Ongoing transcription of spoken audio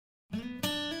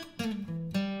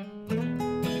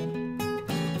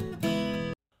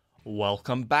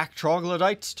Welcome back,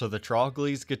 troglodytes, to the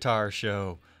Trogly's Guitar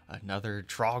Show. Another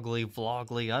Trogly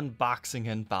Vlogly unboxing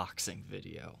and boxing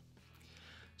video.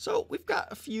 So we've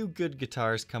got a few good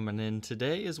guitars coming in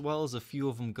today, as well as a few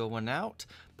of them going out.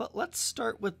 But let's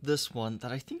start with this one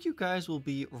that I think you guys will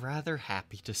be rather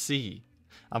happy to see.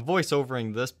 I'm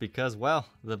voiceovering this because, well,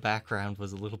 the background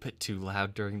was a little bit too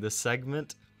loud during this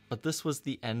segment. But this was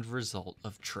the end result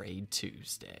of Trade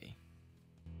Tuesday.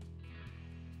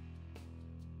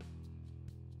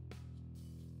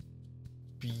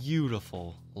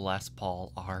 Beautiful Les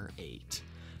Paul R8.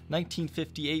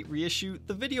 1958 reissue.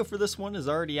 The video for this one is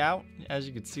already out. As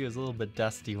you can see, it was a little bit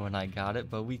dusty when I got it,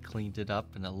 but we cleaned it up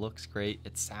and it looks great.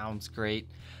 It sounds great.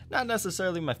 Not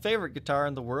necessarily my favorite guitar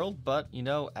in the world, but you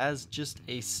know, as just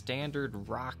a standard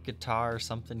rock guitar,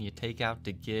 something you take out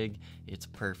to gig, it's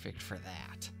perfect for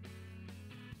that.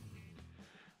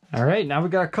 All right, now we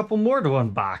got a couple more to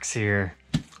unbox here.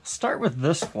 I'll start with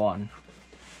this one.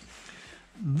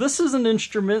 This is an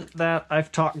instrument that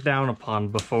I've talked down upon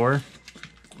before,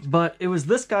 but it was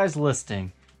this guy's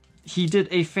listing. He did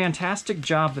a fantastic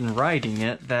job in writing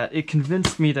it that it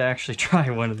convinced me to actually try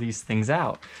one of these things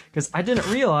out, because I didn't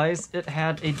realize it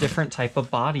had a different type of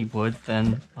body wood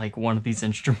than like one of these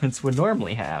instruments would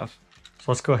normally have. So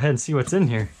let's go ahead and see what's in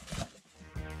here.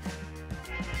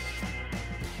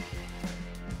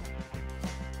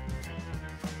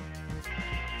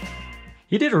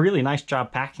 He did a really nice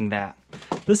job packing that.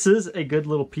 This is a good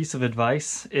little piece of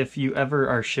advice. If you ever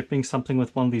are shipping something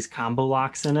with one of these combo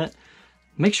locks in it,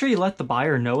 make sure you let the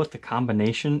buyer know what the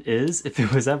combination is if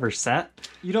it was ever set.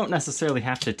 You don't necessarily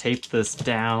have to tape this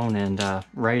down and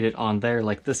write it on there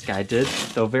like this guy did,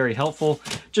 though very helpful.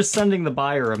 Just sending the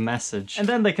buyer a message. And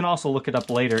then they can also look it up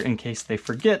later in case they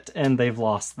forget and they've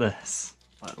lost this.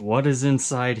 But what is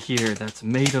inside here that's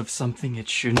made of something it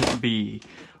shouldn't be?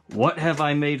 What have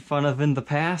I made fun of in the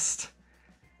past?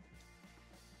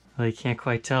 Well, you can't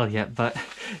quite tell yet, but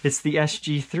it's the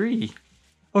SG3.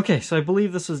 Okay, so I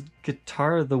believe this was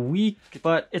Guitar of the Week,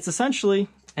 but it's essentially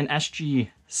an SG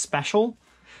special,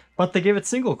 but they give it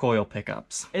single coil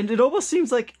pickups. And it almost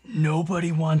seems like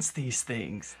nobody wants these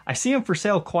things. I see them for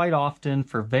sale quite often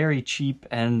for very cheap,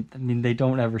 and I mean, they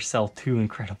don't ever sell too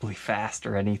incredibly fast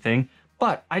or anything.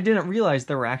 But I didn't realize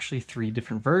there were actually 3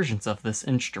 different versions of this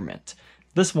instrument.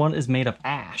 This one is made of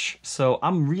ash, so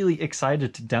I'm really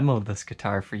excited to demo this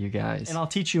guitar for you guys. And I'll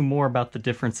teach you more about the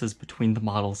differences between the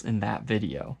models in that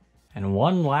video. And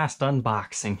one last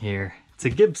unboxing here. It's a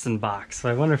Gibson box, so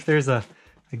I wonder if there's a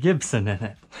Gibson in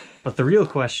it. But the real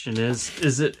question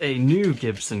is it a new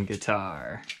Gibson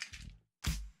guitar?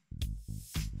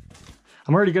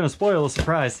 I'm already gonna spoil the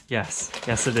surprise. Yes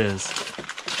it is.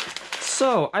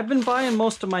 So, I've been buying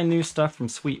most of my new stuff from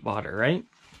Sweetwater, right?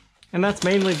 And that's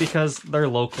mainly because they're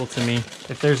local to me.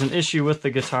 If there's an issue with the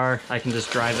guitar, I can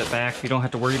just drive it back. You don't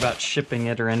have to worry about shipping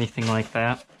it or anything like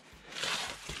that.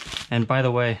 And by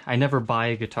the way, I never buy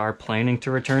a guitar planning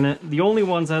to return it. The only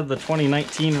ones out of the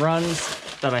 2019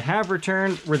 runs that I have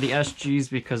returned were the SGs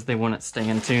because they wouldn't stay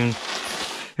in tune.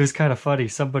 It was kind of funny.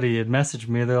 Somebody had messaged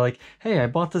me. They're like, hey, I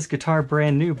bought this guitar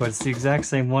brand new, but it's the exact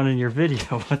same one in your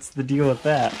video. What's the deal with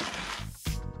that?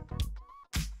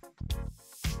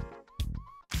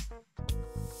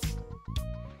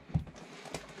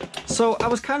 So I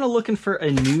was kind of looking for a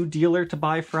new dealer to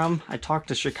buy from. I talked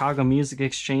to Chicago Music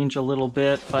Exchange a little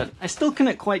bit, but I still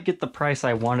couldn't quite get the price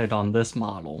I wanted on this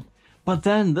model. But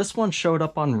then this one showed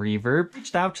up on Reverb.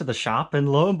 Reached out to the shop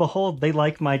and lo and behold, they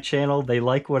like my channel, they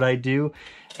like what I do,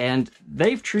 and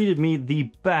they've treated me the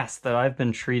best that I've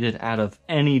been treated out of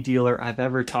any dealer I've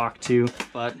ever talked to.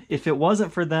 But if it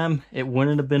wasn't for them, it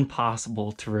wouldn't have been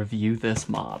possible to review this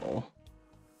model.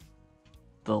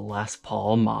 The Les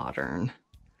Paul Modern.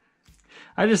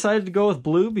 I decided to go with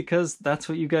blue because that's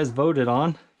what you guys voted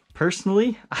on.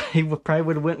 Personally, I probably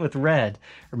would have went with red,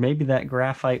 or maybe that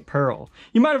graphite pearl.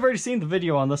 You might have already seen the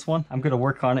video on this one. I'm going to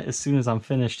work on it as soon as I'm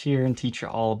finished here and teach you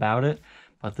all about it.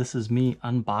 But this is me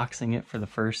unboxing it for the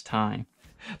first time.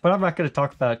 But I'm not going to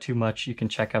talk about it too much. You can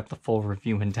check out the full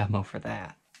review and demo for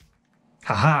that.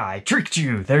 Haha, I tricked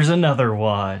you! There's another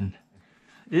one!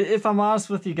 If I'm honest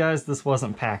with you guys, this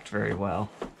wasn't packed very well.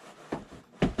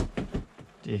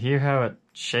 Do you hear how it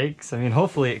shakes? I mean,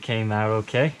 hopefully it came out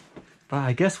okay. But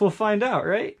I guess we'll find out,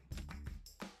 right?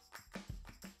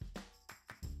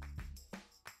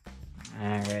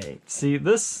 Alright, see,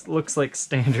 this looks like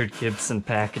standard Gibson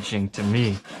packaging to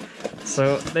me.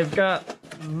 So they've got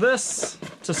this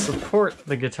to support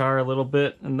the guitar a little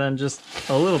bit, and then just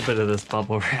a little bit of this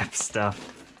bubble wrap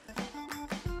stuff.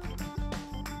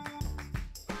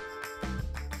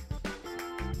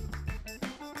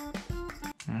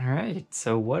 Alright,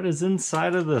 so what is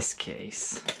inside of this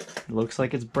case? It looks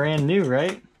like it's brand new,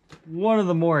 right? One of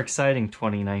the more exciting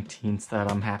 2019s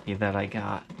that I'm happy that I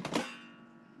got.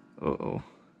 Uh-oh.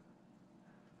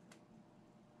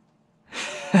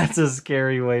 That's a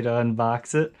scary way to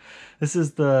unbox it. This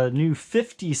is the new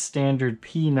 50 standard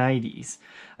P90s.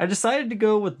 I decided to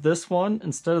go with this one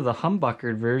instead of the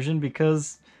humbuckered version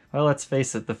because, well, let's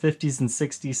face it, the 50s and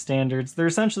 60s standards, they're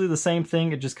essentially the same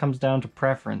thing, it just comes down to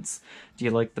preference. Do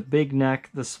you like the big neck,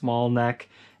 the small neck,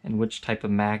 and which type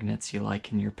of magnets you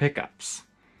like in your pickups?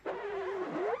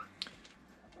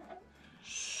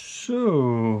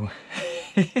 So,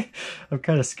 I'm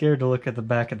kind of scared to look at the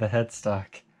back of the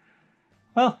headstock.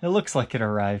 Well, it looks like it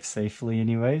arrived safely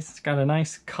anyways. It's got a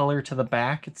nice color to the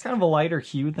back. It's kind of a lighter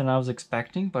hue than I was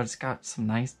expecting, but it's got some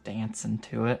nice dancing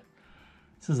to it.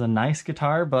 This is a nice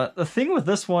guitar, but the thing with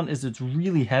this one is it's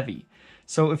really heavy.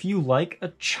 So if you like a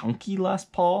chunky Les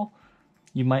Paul,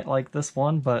 you might like this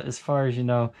one, but as far as you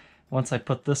know, once I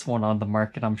put this one on the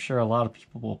market, I'm sure a lot of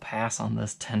people will pass on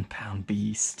this 10-pound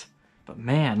beast. But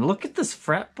man, look at this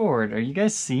fretboard. Are you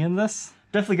guys seeing this?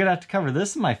 Definitely gonna have to cover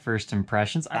this in my first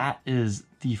impressions. That is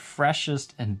the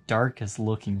freshest and darkest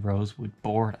looking rosewood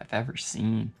board I've ever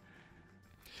seen.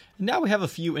 Now we have a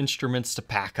few instruments to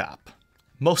pack up.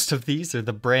 Most of these are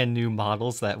the brand new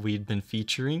models that we'd been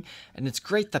featuring, and it's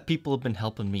great that people have been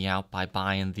helping me out by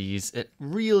buying these. It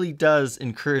really does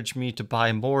encourage me to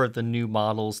buy more of the new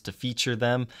models to feature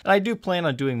them, and I do plan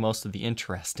on doing most of the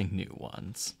interesting new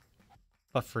ones.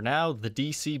 But for now, the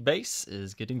DC bass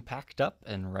is getting packed up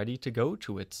and ready to go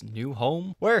to its new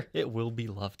home, where it will be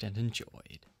loved and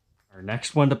enjoyed. Our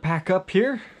next one to pack up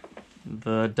here,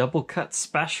 the Double Cut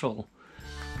Special.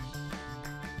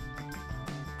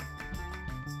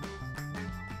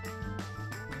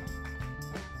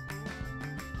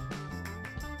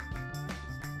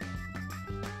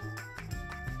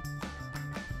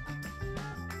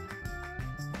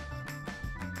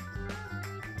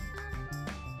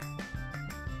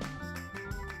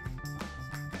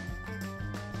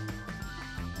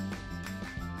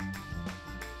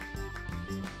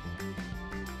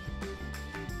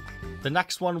 The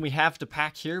next one we have to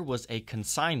pack here was a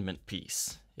consignment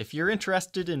piece. If you're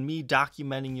interested in me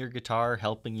documenting your guitar,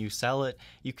 helping you sell it,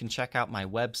 you can check out my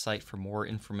website for more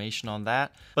information on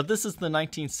that. But this is the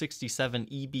 1967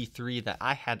 EB3 that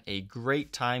I had a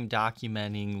great time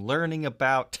documenting, learning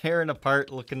about, tearing apart,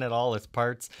 looking at all its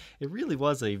parts. It really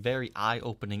was a very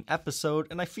eye-opening episode,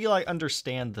 and I feel I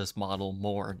understand this model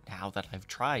more now that I've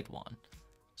tried one.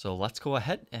 So let's go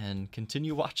ahead and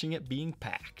continue watching it being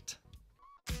packed.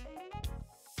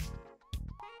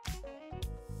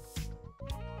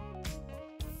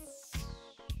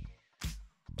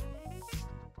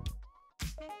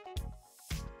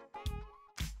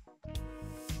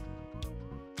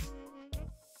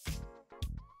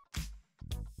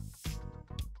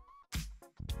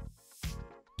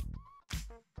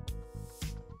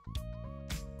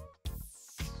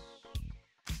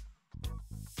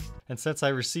 And since I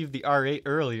received the R8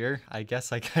 earlier, I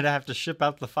guess I gotta have to ship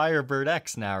out the Firebird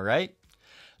X now, right?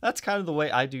 That's kind of the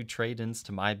way I do trade-ins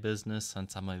to my business,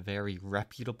 since I'm a very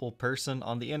reputable person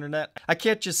on the internet. I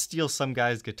can't just steal some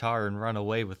guy's guitar and run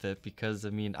away with it because, I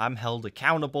mean, I'm held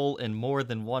accountable in more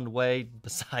than one way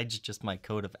besides just my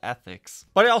code of ethics.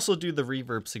 But I also do the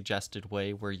Reverb suggested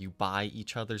way where you buy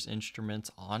each other's instruments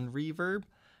on Reverb.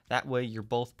 That way you're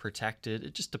both protected.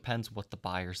 It just depends what the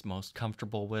buyer's most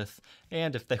comfortable with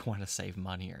and if they want to save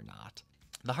money or not.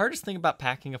 The hardest thing about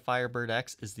packing a Firebird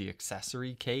X is the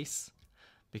accessory case,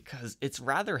 because it's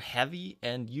rather heavy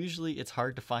and usually it's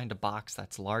hard to find a box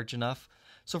that's large enough.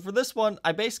 So for this one,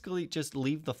 I basically just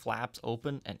leave the flaps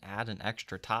open and add an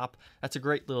extra top. That's a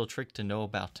great little trick to know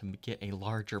about to get a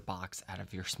larger box out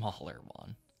of your smaller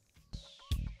one.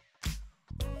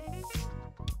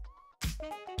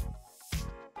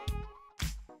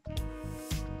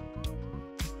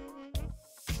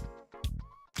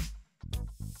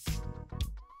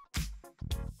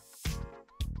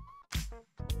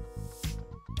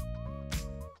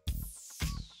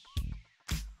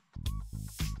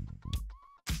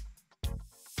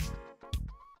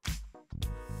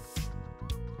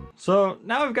 So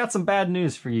now I've got some bad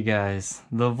news for you guys.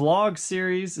 The vlog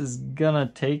series is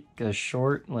gonna take a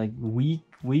short, like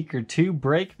week or two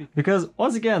break because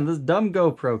once again, this dumb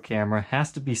GoPro camera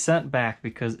has to be sent back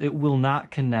because it will not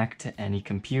connect to any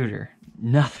computer.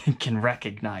 Nothing can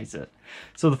recognize it.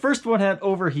 So the first one had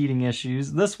overheating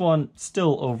issues. This one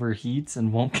still overheats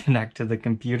and won't connect to the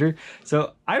computer.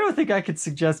 So I don't think I could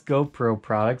suggest GoPro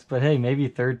products, but hey, maybe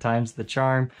third time's the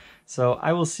charm. So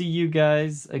I will see you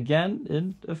guys again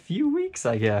in a few weeks,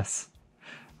 I guess.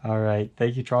 All right,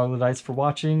 thank you troglodytes for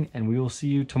watching, and we will see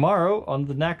you tomorrow on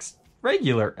the next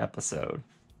regular episode.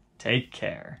 Take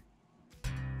care.